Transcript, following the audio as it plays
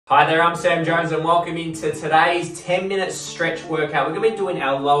Hi there, I'm Sam Jones and welcome into today's 10-minute stretch workout. We're going to be doing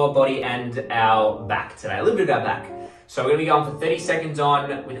our lower body and our back today, a little bit of our back. So we're going to be going for 30 seconds on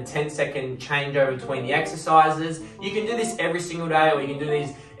with a 10-second changeover between the exercises. You can do this every single day or you can do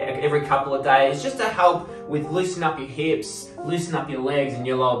these every couple of days just to help with loosen up your hips, loosen up your legs and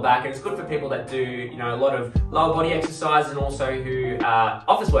your lower back. And it's good for people that do, a lot of lower body exercise and also who are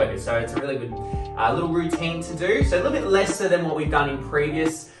office workers. So it's a really good little routine to do. So a little bit lesser than what we've done in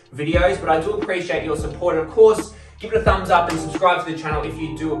previous videos, but I do appreciate your support. And of course, give it a thumbs up and subscribe to the channel if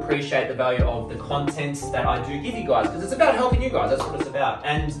you do appreciate the value of the content that I do give you guys, because it's about helping you guys. That's what it's about.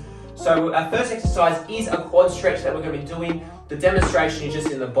 And so our first exercise is a quad stretch that we're going to be doing. The demonstration is just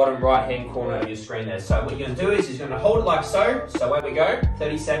in the bottom right hand corner of your screen there. So what you're going to do is you're going to hold it like so. So away we go,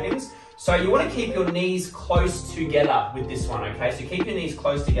 30 seconds. So you want to keep your knees close together with this one, okay? So keep your knees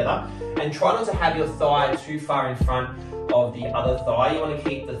close together and try not to have your thigh too far in front of the other thigh. You want to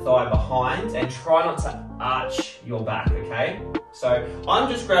keep the thigh behind and try not to arch your back, okay? So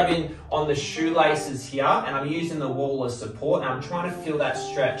I'm just grabbing on the shoelaces here and I'm using the wall as support and I'm trying to feel that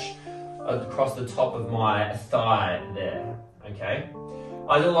stretch across the top of my thigh there, okay?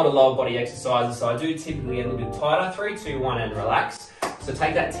 I do a lot of lower body exercises, so I do typically get a little bit tighter. 3, 2, 1 and relax. So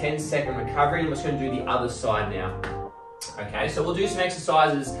take that 10-second recovery and we're just going to do the other side now. Okay, so we'll do some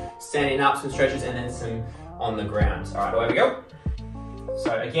exercises standing up, some stretches and then some on the ground. All right, away we go.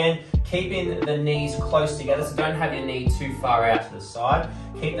 So again, keeping the knees close together, so don't have your knee too far out to the side.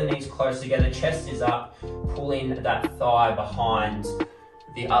 Keep the knees close together, chest is up, pulling that thigh behind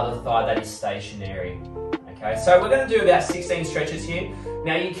the other thigh that is stationary. Okay, so we're going to do about 16 stretches here.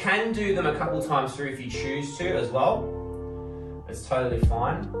 Now you can do them a couple times through if you choose to as well. It's totally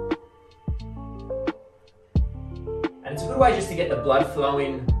fine. And it's a good way just to get the blood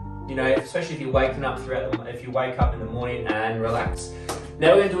flowing, especially if you're waking up if you wake up in the morning and relax. Now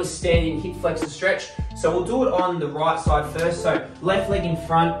we're going to do a standing hip flexor stretch. So we'll do it on the right side first. So left leg in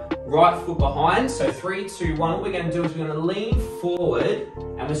front, right foot behind. So 3, 2, 1. What we're going to do is we're going to lean forward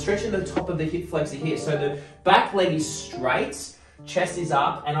and we're stretching the top of the hip flexor here. So the back leg is straight, chest is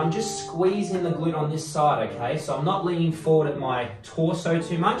up, and I'm just squeezing the glute on this side, okay? So I'm not leaning forward at my torso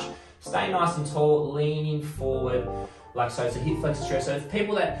too much. Stay nice and tall, leaning forward like so. It's a hip flexor stretch. So if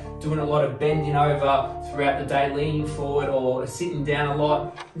people that are doing a lot of bending over throughout the day, leaning forward or sitting down a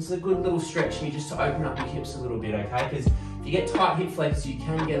lot, this is a good little stretch here just to open up your hips a little bit, okay? Because if you get tight hip flexors, you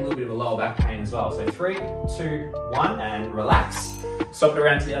can get a little bit of a lower back pain as well. So 3, 2, 1 and relax. Swap it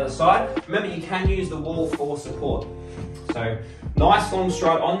around to the other side. Remember, you can use the wall for support. So nice long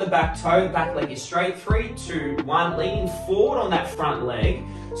stride on the back toe, back leg is straight. 3, 2, 1, leaning forward on that front leg.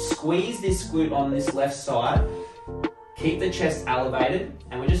 Squeeze this glute on this left side. Keep the chest elevated,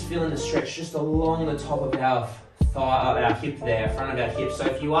 and we're just feeling the stretch just along the top of our thigh, our hip there, front of our hip. So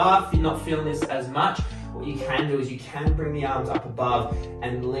if you are not feeling this as much, what you can do is you can bring the arms up above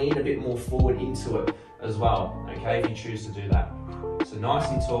and lean a bit more forward into it as well, okay, if you choose to do that. So nice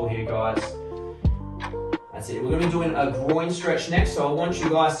and tall here, guys. That's it. We're going to be doing a groin stretch next, so I want you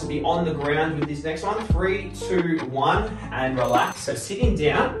guys to be on the ground with this next one. 3, 2, 1 and relax. So sitting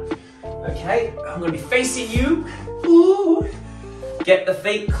down, okay, I'm going to be facing you. Ooh. Get the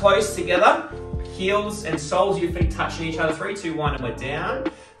feet close together, heels and soles of your feet touching each other. 3, 2, 1 and we're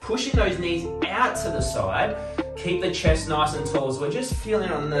down. Pushing those knees out to the side. Keep the chest nice and tall. So we're just feeling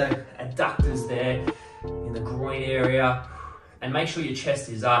on the adductors there in the groin area, and make sure your chest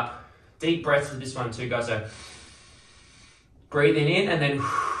is up. Deep breaths with this one too, guys. So breathing in and then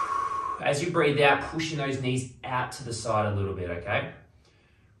as you breathe out, pushing those knees out to the side a little bit, okay?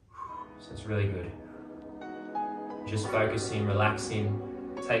 So it's really good. Just focusing, relaxing,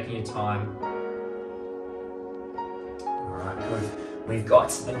 taking your time. All right, good. We've got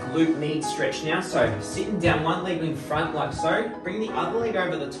the glute med stretch now. So sitting down, one leg in front like so. Bring the other leg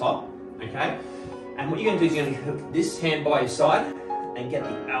over the top, okay? And what you're going to do is you're going to hook this hand by your side and get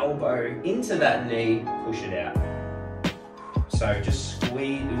the elbow into that knee, push it out. So just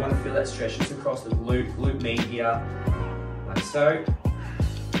squeeze, we want to feel that stretch just across the glute med here, like so.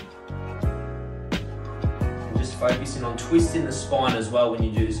 And just focusing on twisting the spine as well when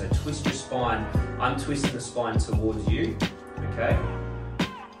you do this. So twist your spine, I'm twisting the spine towards you, okay?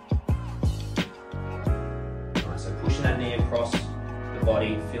 Nice, so pushing that knee across the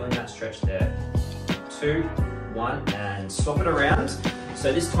body, feeling that stretch there. 2, 1 and swap it around.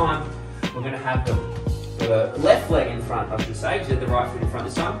 So this time we're going to have the left leg in front, I should say, because you have the right foot in front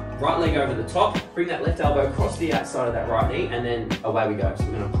this time. Right leg over the top, bring that left elbow across the outside of that right knee, and then away we go. So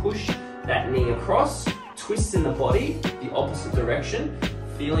we're going to push that knee across, twist in the body, the opposite direction,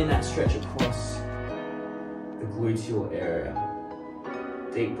 feeling that stretch across the gluteal area.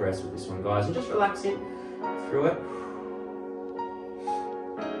 Deep breaths with this one, guys, and just relaxing through it.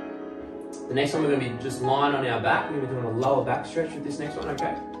 The next one we're going to be just lying on our back. We're going to be doing a lower back stretch with this next one,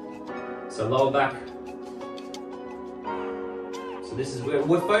 okay? So lower back. So this is where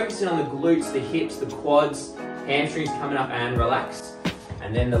we're focusing on the glutes, the hips, the quads, hamstrings coming up and relaxed.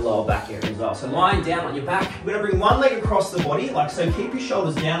 And then the lower back area as well. So lying down on your back, we're going to bring one leg across the body, like so. Keep your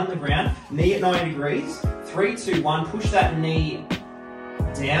shoulders down on the ground, knee at 90 degrees. 3, 2, 1, push that knee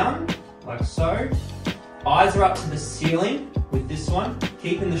down, like so. Eyes are up to the ceiling with this one,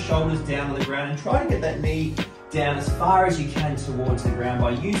 keeping the shoulders down on the ground, and try to get that knee down as far as you can towards the ground by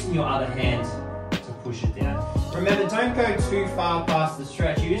using your other hand to push it down. Remember, don't go too far past the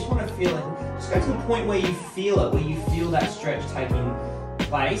stretch. You just want to feel it. Just go to the point where you feel it, where you feel that stretch taking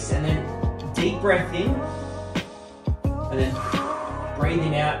place, and then deep breath in, and then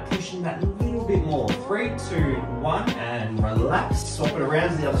breathing out, pushing that a little bit more. 3, 2, 1, and relax. Swap it around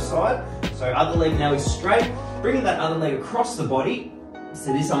to the other side. So other leg now is straight. Bringing that other leg across the body.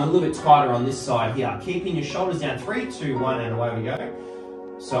 So this I'm a little bit tighter on this side here. Keeping your shoulders down. 3, 2, 1, and away we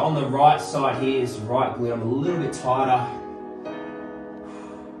go. So on the right side here is right glute. I'm a little bit tighter.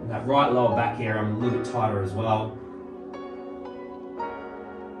 And that right lower back area, I'm a little bit tighter as well.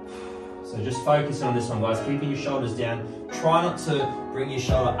 So just focus on this one, guys. Keeping your shoulders down. Try not to bring your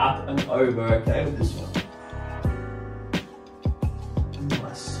shoulder up and over, okay, with this one.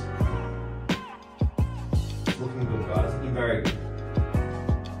 Nice. Looking good, guys. Looking very good.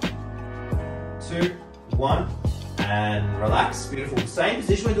 2, 1, and relax. Beautiful. Same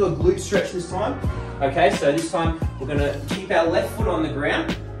position. We do a glute stretch this time. Okay, so this time we're going to keep our left foot on the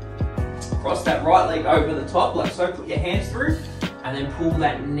ground. Cross that right leg over the top, like so. Put your hands through. And then pull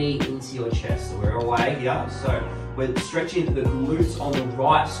that knee into your chest. So we're away here. So we're stretching the glutes on the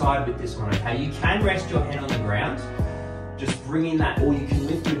right side with this one, okay? You can rest your hand on the ground. Just bringing that, or you can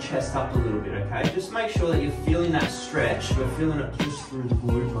lift your chest up a little bit, okay? Just make sure that you're feeling that stretch. We're feeling it just through the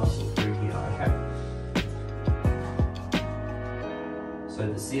glute muscle through here, okay?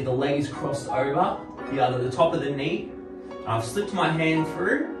 So see the leg is crossed over, the top of the knee. I've slipped my hand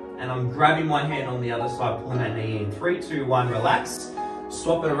through, and I'm grabbing my hand on the other side, pulling that knee in. 3, 2, 1, relax.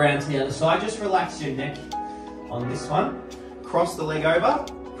 Swap it around to the other side. Just relax your neck on this one. Cross the leg over,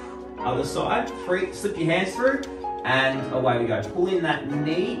 other side. 3, slip your hands through, and away we go. Pulling that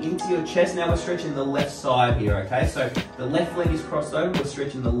knee into your chest. Now we're stretching the left side here, okay? So the left leg is crossed over. We're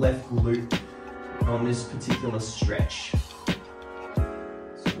stretching the left glute on this particular stretch.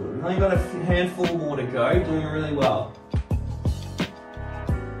 That's good. We've only got a handful more to go. Doing really well.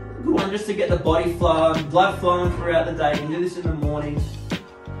 Good one, just to get the body flowing, blood flowing throughout the day. You can do this in the morning.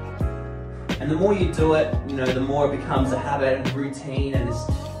 And the more you do it, you know, the more it becomes a habit and routine, and it's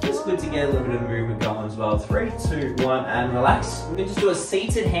just good to get a little bit of movement going as well. 3, 2, 1, and relax. We're going to just do a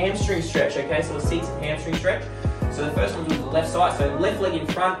seated hamstring stretch, okay? So a seated hamstring stretch. So the first one's with the left side, so left leg in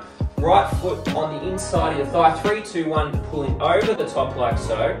front, right foot on the inside of your thigh. 3, 2, 1, pulling over the top like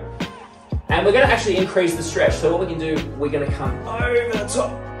so. And we're going to actually increase the stretch. So what we can do, we're going to come over the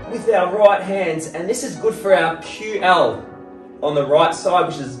top with our right hands, and this is good for our QL on the right side,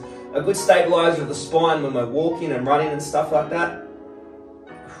 which is a good stabilizer of the spine when we're walking and running and stuff like that.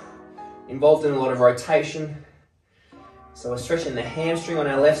 Involved in a lot of rotation. So we're stretching the hamstring on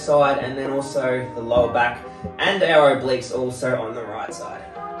our left side, and then also the lower back and our obliques also on the right side.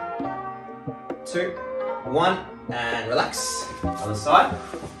 2, 1, and relax. Other side.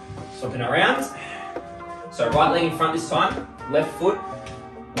 Swapping around. So right leg in front this time, left foot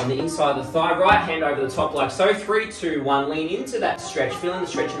on the inside of the thigh, right hand over the top like so. 3, 2, 1, lean into that stretch, feeling the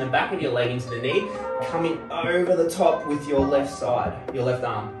stretch in the back of your leg into the knee, coming over the top with your left side, your left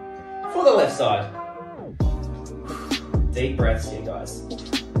arm, for the left side. Deep breaths here, guys.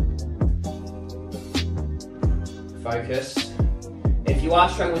 Focus. If you are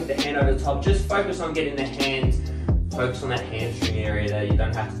struggling with the hand over the top, just focus on getting the hand, focus on that hamstring area there. You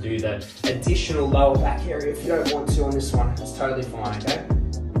don't have to do the additional lower back area if you don't want to on this one. It's totally fine, okay?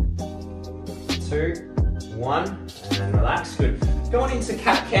 2, 1, and relax. Good. Going into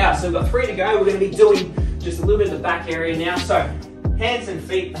cat-cow. So we've got 3 to go. We're going to be doing just a little bit of the back area now. So hands and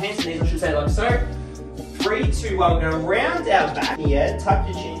feet, hands and knees, I should say, like so. 3, 2, 1. We're going to round our back here, tuck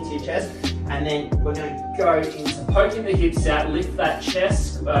your chin into your chest, and then we're going to go into poking the hips out, lift that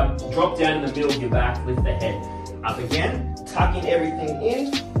chest, drop down in the middle of your back, lift the head up again, tucking everything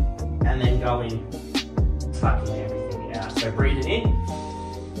in, and then going, tucking everything out. So breathing in.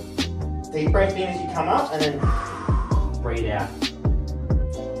 Deep breath in as you come up, and then breathe out.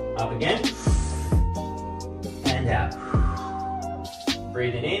 Up again, and out.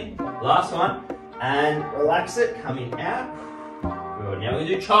 Breathing in, last one, and relax it, coming out. Good. Now we're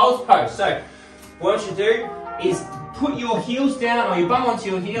gonna do child's pose. So what you do is put your heels down or your bum onto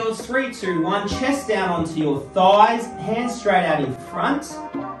your heels. 3, 2, 1. Chest down onto your thighs. Hands straight out in front.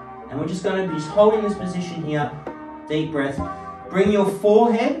 And we're just going to be holding this position here. Deep breath. Bring your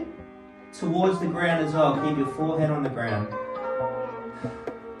forehead towards the ground as well. Keep your forehead on the ground.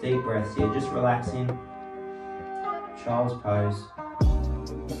 Deep breaths here. Just relaxing. Child's pose.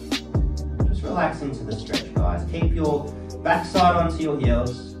 Just relax into the stretch, guys. Keep your backside onto your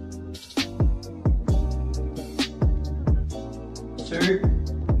heels. 2,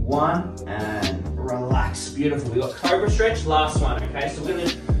 1, and relax. Beautiful. We've got cobra stretch, last one, okay? So we're going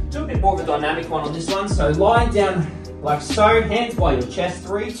to do a bit more of a dynamic one on this one. So lying down like so, hands by your chest.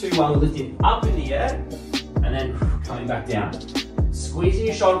 3, 2, 1, we're lifting up in the air, and then coming back down. Squeezing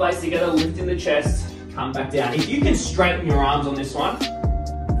your shoulder blades together, lifting the chest, come back down. If you can straighten your arms on this one,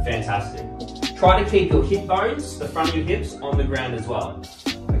 fantastic. Try to keep your hip bones, the front of your hips, on the ground as well.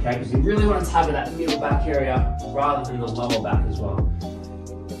 Okay, because you really want to target that middle back area rather than the lower back as well.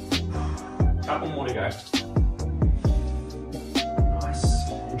 Couple more to go. Nice.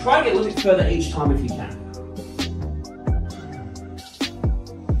 And try to get a little bit further each time if you can.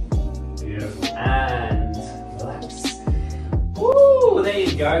 Beautiful. And relax. Woo! There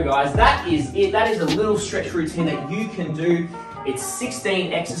you go, guys. That is it. That is a little stretch routine that you can do. It's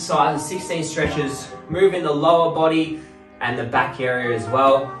 16 exercises, 16 stretches, moving the lower body and the back area as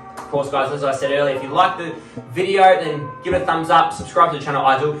well. Of course, guys, as I said earlier, if you like the video, then give it a thumbs up, subscribe to the channel.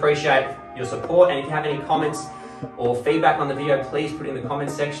 I do appreciate your support, and if you have any comments or feedback on the video, please put it in the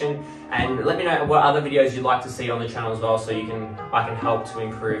comments section, and let me know what other videos you'd like to see on the channel as well, so I can help to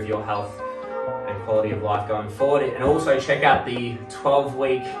improve your health and quality of life going forward. And also check out the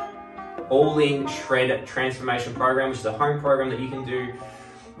 12-week all-in shred transformation program, which is a home program that you can do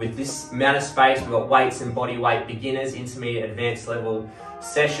with this amount of space. We've got weights and body weight, beginners, intermediate, advanced level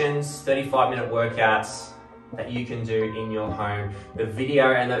sessions, 35-minute workouts that you can do in your home. The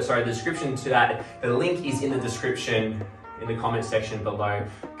video and the description to that, the link is in the description in the comment section below.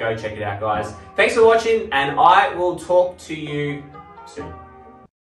 Go check it out, guys. Thanks for watching, and I will talk to you soon.